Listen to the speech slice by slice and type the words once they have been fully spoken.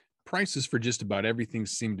Prices for just about everything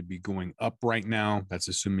seem to be going up right now. That's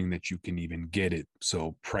assuming that you can even get it.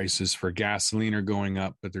 So prices for gasoline are going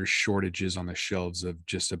up, but there's shortages on the shelves of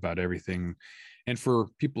just about everything. And for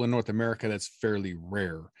people in North America, that's fairly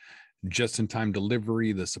rare. Just in time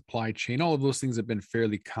delivery, the supply chain, all of those things have been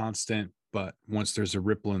fairly constant. But once there's a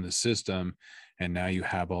ripple in the system, and now you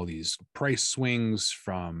have all these price swings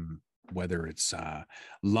from whether it's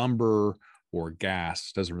lumber or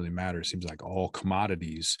gas, doesn't really matter. It seems like all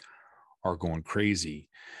commodities are going crazy.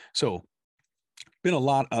 So, been a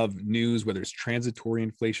lot of news, whether it's transitory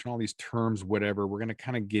inflation, all these terms, whatever. We're going to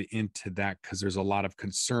kind of get into that because there's a lot of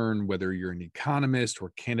concern, whether you're an economist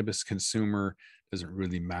or cannabis consumer, doesn't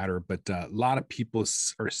really matter. But a lot of people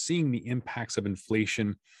are seeing the impacts of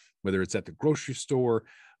inflation, whether it's at the grocery store,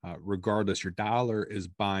 regardless, your dollar is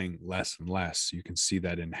buying less and less. You can see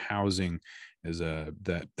that in housing as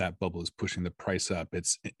that bubble is pushing the price up.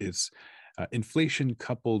 It's inflation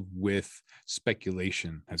coupled with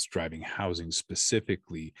speculation that's driving housing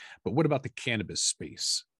specifically. But what about the cannabis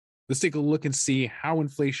space? Let's take a look and see how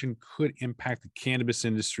inflation could impact the cannabis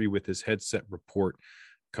industry with this Headset report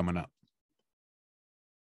coming up.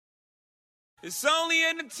 It's only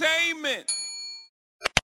entertainment.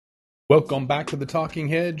 Welcome back to The Talking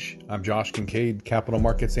Hedge. I'm Josh Kincaid, capital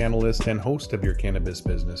markets analyst and host of your Cannabis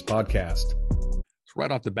Business Podcast. So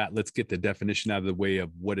right off the bat, let's get the definition out of the way of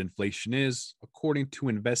what inflation is. According to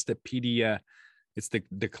Investopedia, it's the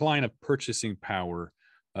decline of purchasing power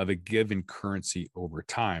of a given currency over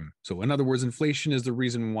time. So in other words, inflation is the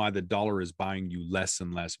reason why the dollar is buying you less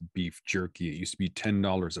and less beef jerky. It used to be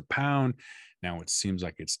 $10 a pound. Now it seems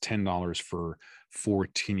like it's $10 for 4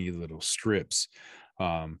 teeny little strips.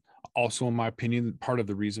 Also, in my opinion, part of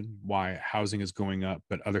the reason why housing is going up,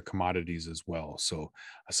 but other commodities as well. So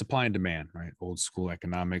supply and demand, right? Old school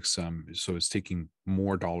economics. So it's taking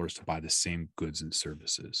more dollars to buy the same goods and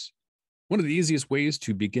services. One of the easiest ways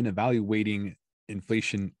to begin evaluating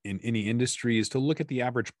inflation in any industry is to look at the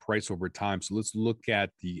average price over time. So let's look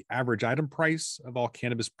at the average item price of all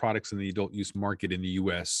cannabis products in the adult use market in the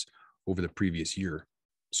US over the previous year.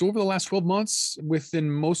 So over the last 12 months, within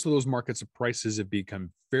most of those markets, the prices have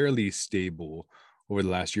become fairly stable over the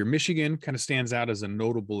last year. Michigan kind of stands out as a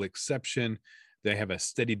notable exception. They have a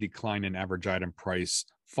steady decline in average item price,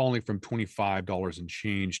 falling from $25 and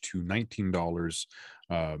change to $19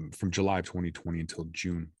 from July of 2020 until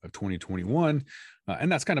June of 2021. And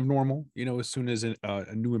that's kind of normal. You know, as soon as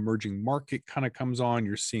a new emerging market kind of comes on,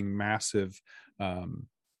 you're seeing massive,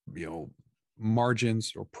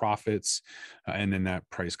 margins or profits, and then that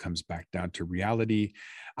price comes back down to reality.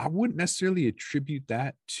 I wouldn't necessarily attribute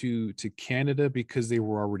that to Canada because they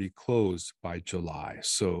were already closed by July,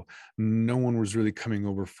 so no one was really coming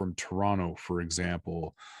over from Toronto, for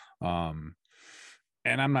example. And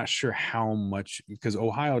I'm not sure how much, because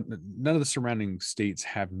Ohio, none of the surrounding states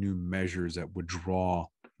have new measures that would draw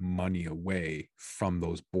money away from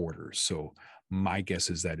those borders. So my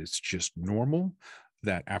guess is that it's just normal,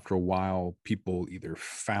 that after a while people either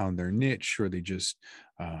found their niche or they just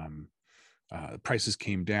prices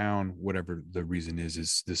came down. Whatever the reason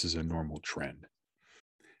is this is a normal trend.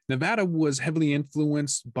 Nevada was heavily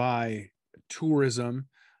influenced by tourism,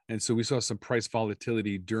 and so we saw some price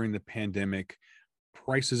volatility during the pandemic.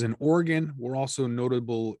 Prices in Oregon were also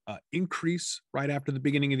notable increase right after the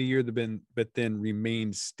beginning of the year, but then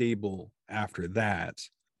remained stable after that.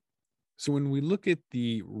 So when we look at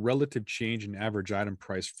the relative change in average item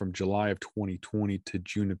price from July of 2020 to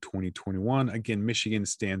June of 2021, again, Michigan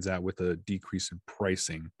stands out with a decrease in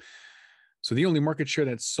pricing. So the only market share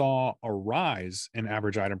that saw a rise in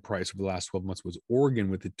average item price over the last 12 months was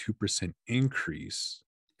Oregon with a 2% increase.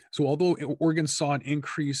 So although Oregon saw an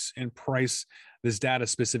increase in price, this data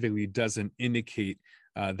specifically doesn't indicate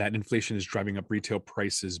that inflation is driving up retail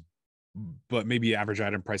prices, but maybe average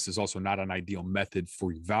item price is also not an ideal method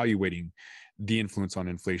for evaluating the influence on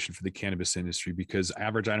inflation for the cannabis industry, because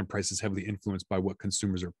average item price is heavily influenced by what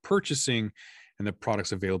consumers are purchasing and the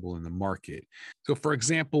products available in the market. So for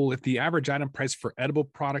example, if the average item price for edible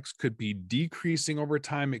products could be decreasing over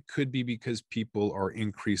time, it could be because people are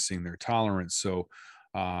increasing their tolerance. So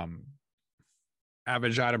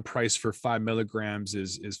average item price for 5 milligrams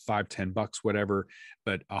is $5-10, whatever,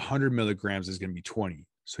 but 100 milligrams is going to be 20.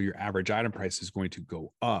 So your average item price is going to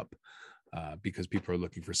go up because people are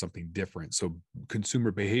looking for something different. So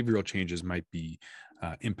consumer behavioral changes might be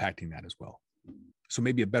impacting that as well. So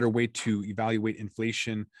maybe a better way to evaluate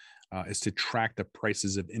inflation is to track the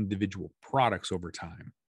prices of individual products over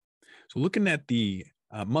time. So looking at the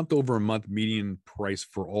month over month median price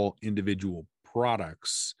for all individual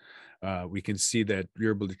products, we can see that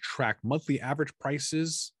you're able to track monthly average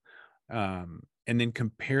prices and then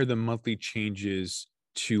compare the monthly changes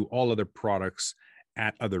to all other products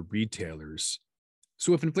at other retailers.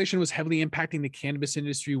 So if inflation was heavily impacting the cannabis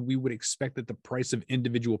industry, we would expect that the price of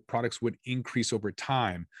individual products would increase over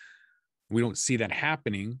time. We don't see that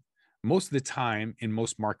happening. Most of the time, in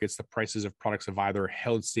most markets, the prices of products have either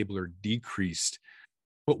held stable or decreased.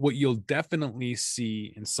 But what you'll definitely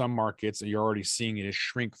see in some markets, and you're already seeing it, is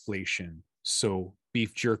shrinkflation. So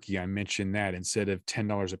beef jerky, I mentioned that instead of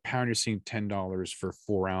 $10 a pound, you're seeing $10 for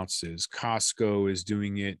 4 ounces. Costco is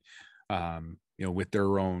doing it, with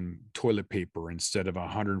their own toilet paper. Instead of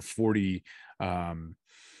 140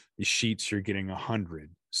 sheets, you're getting 100.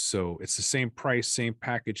 So it's the same price, same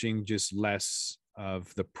packaging, just less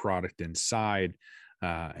of the product inside.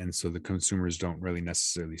 And so the consumers don't really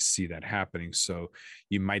necessarily see that happening. So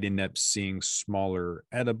you might end up seeing smaller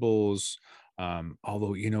edibles.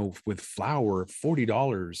 Although, with flour,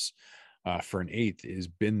 $40 for an eighth has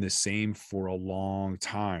been the same for a long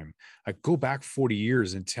time. I go back 40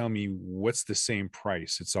 years and tell me what's the same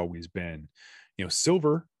price it's always been.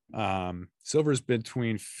 Silver. Silver's been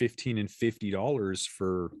between $15 and $50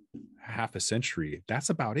 for half a century. That's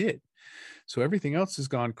about it. So everything else has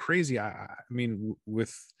gone crazy. I mean,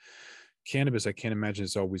 with cannabis, I can't imagine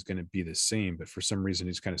it's always going to be the same, but for some reason,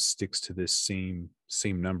 it just kind of sticks to this same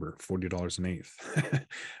number, $40 an eighth.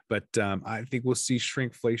 But I think we'll see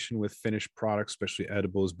shrinkflation with finished products, especially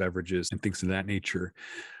edibles, beverages, and things of that nature.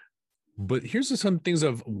 But here's some things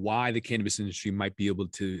of why the cannabis industry might be able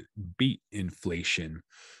to beat inflation.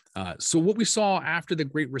 So what we saw after the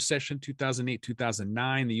Great Recession, 2008,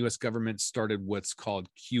 2009, the U.S. government started what's called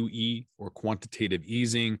QE, or quantitative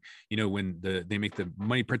easing. When they make the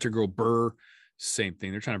money printer go burr, same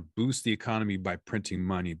thing. They're trying to boost the economy by printing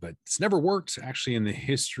money, but it's never worked. Actually, in the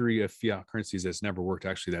history of fiat currencies, that's never worked.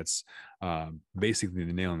 Actually, that's basically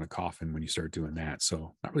the nail in the coffin when you start doing that.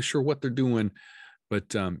 So not really sure what they're doing,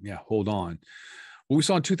 but hold on. What we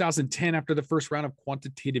saw in 2010 after the first round of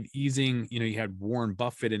quantitative easing, you had Warren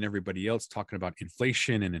Buffett and everybody else talking about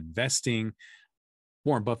inflation and investing.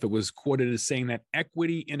 Warren Buffett was quoted as saying that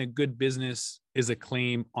equity in a good business is a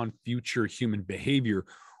claim on future human behavior.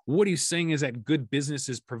 What he's saying is that good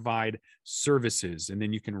businesses provide services, and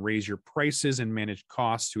then you can raise your prices and manage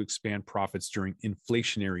costs to expand profits during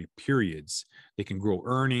inflationary periods. They can grow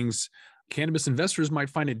earnings. Cannabis investors might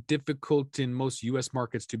find it difficult in most U.S.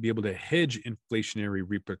 markets to be able to hedge inflationary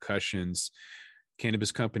repercussions.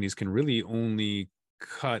 Cannabis companies can really only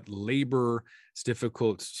cut labor. It's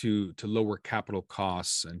difficult to lower capital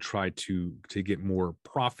costs and try to get more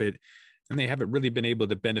profit. And they haven't really been able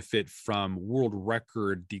to benefit from world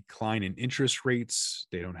record decline in interest rates.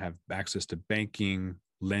 They don't have access to banking,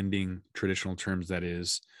 lending, traditional terms, that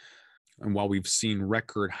is. And while we've seen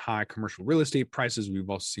record high commercial real estate prices, we've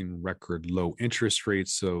also seen record low interest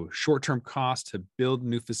rates. So short-term costs to build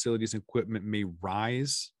new facilities and equipment may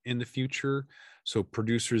rise in the future. So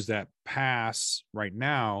producers that pass right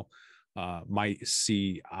now might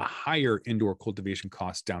see a higher indoor cultivation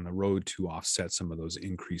cost down the road to offset some of those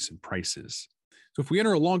increase in prices. So if we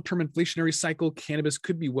enter a long-term inflationary cycle, cannabis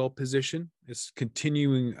could be well-positioned. It's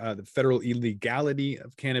continuing. The federal illegality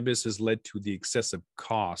of cannabis has led to the excessive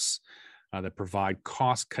costs that provide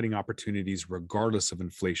cost-cutting opportunities regardless of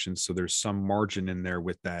inflation. So there's some margin in there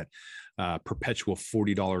with that perpetual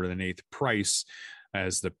 $40 an eighth price,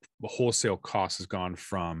 as the wholesale cost has gone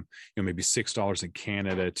from maybe $6 in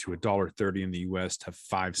Canada to $1.30 in the US to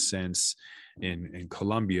 5 cents in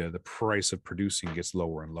Colombia. The price of producing gets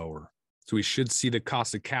lower and lower. So we should see the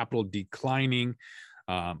cost of capital declining,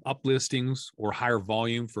 uplistings or higher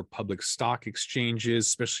volume for public stock exchanges,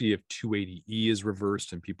 especially if 280E is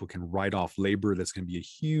reversed and people can write off labor. That's going to be a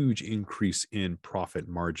huge increase in profit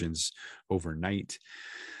margins overnight.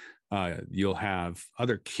 You'll have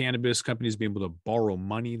other cannabis companies being able to borrow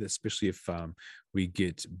money, especially if we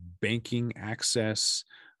get banking access,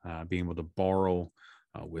 being able to borrow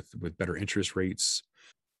with better interest rates.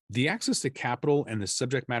 The access to capital and the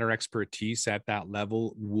subject matter expertise at that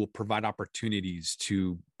level will provide opportunities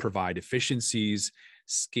to provide efficiencies,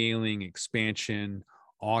 scaling, expansion,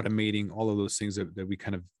 automating, all of those things that we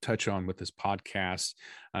kind of touch on with this podcast,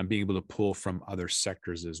 being able to pull from other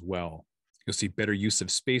sectors as well. You'll see better use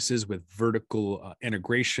of spaces with vertical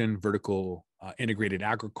integration, vertical integrated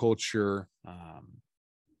agriculture,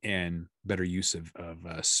 and better use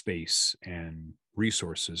of space and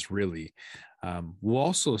resources, really. We'll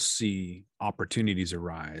also see opportunities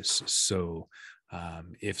arise. So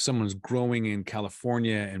if someone's growing in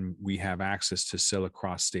California and we have access to sell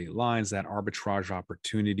across state lines, that arbitrage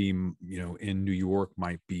opportunity, in New York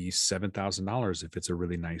might be $7,000 if it's a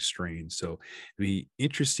really nice strain. So it'd be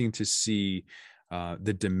interesting to see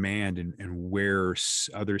the demand and where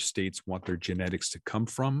other states want their genetics to come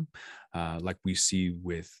from, like we see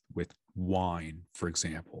with wine, for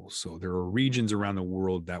example. So there are regions around the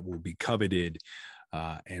world that will be coveted,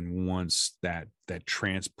 and once that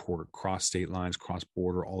transport cross state lines, cross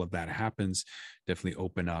border, all of that happens, definitely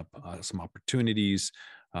open up some opportunities,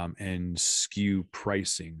 and skew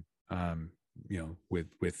pricing.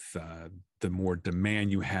 With the more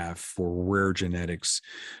demand you have for rare genetics,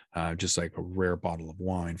 just like a rare bottle of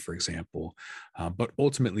wine, for example. But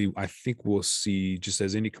ultimately, I think we'll see, just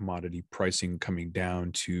as any commodity, pricing coming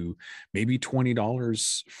down to maybe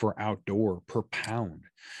 $20 for outdoor per pound.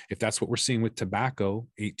 If that's what we're seeing with tobacco,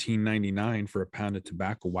 $18.99 for a pound of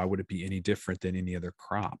tobacco, why would it be any different than any other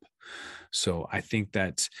crop? So I think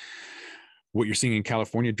that what you're seeing in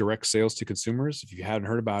California, direct sales to consumers, if you hadn't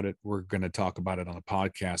heard about it, we're going to talk about it on a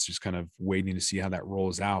podcast, just kind of waiting to see how that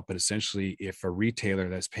rolls out. But essentially, if a retailer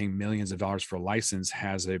that's paying millions of dollars for a license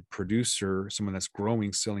has a producer, someone that's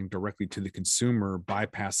growing, selling directly to the consumer,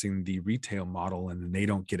 bypassing the retail model, and they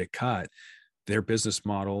don't get a cut, their business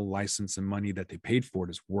model, license, and money that they paid for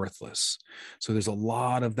it is worthless. So there's a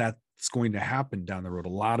lot of that that's going to happen down the road, a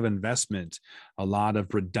lot of investment, a lot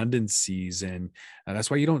of redundancies. And that's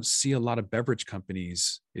why you don't see a lot of beverage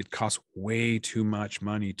companies. It costs way too much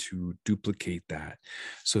money to duplicate that.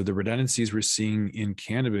 So the redundancies we're seeing in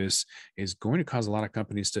cannabis is going to cause a lot of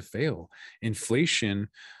companies to fail. Inflation,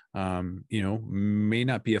 may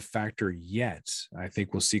not be a factor yet. I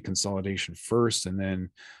think we'll see consolidation first, and then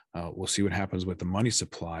we'll see what happens with the money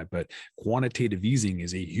supply. But quantitative easing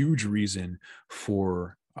is a huge reason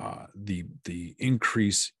for the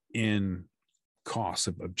increase in costs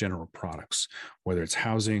of general products, whether it's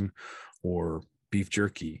housing or beef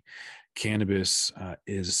jerky. Cannabis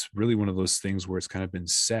is really one of those things where it's kind of been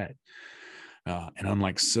set. And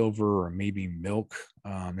unlike silver or maybe milk,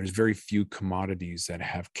 there's very few commodities that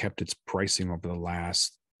have kept its pricing over the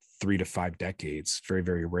last 3 to 5 decades. Very,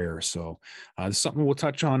 very rare. So it's something we'll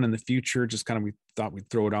touch on in the future. Just kind of, we thought we'd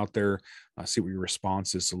throw it out there, see what your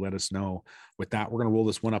response is. So let us know. With that, we're going to roll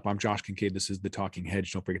this one up. I'm Josh Kincaid. This is The Talking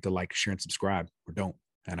Hedge. Don't forget to like, share, and subscribe, or don't,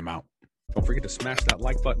 and I'm out. Don't forget to smash that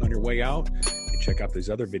like button on your way out and check out these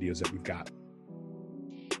other videos that we've got.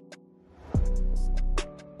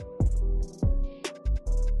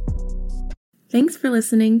 Thanks for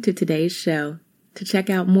listening to today's show. To check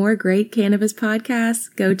out more great cannabis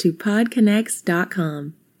podcasts, go to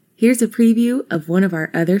podconnects.com. Here's a preview of one of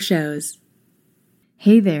our other shows.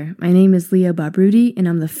 Hey there, my name is Leah Babrudi, and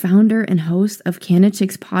I'm the founder and host of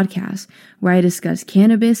CannaChicks Podcast, where I discuss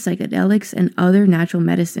cannabis, psychedelics, and other natural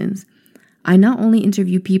medicines. I not only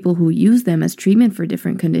interview people who use them as treatment for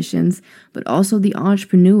different conditions, but also the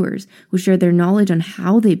entrepreneurs who share their knowledge on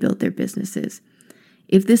how they built their businesses.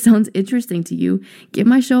 If this sounds interesting to you, give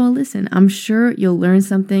my show a listen. I'm sure you'll learn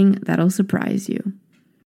something that'll surprise you.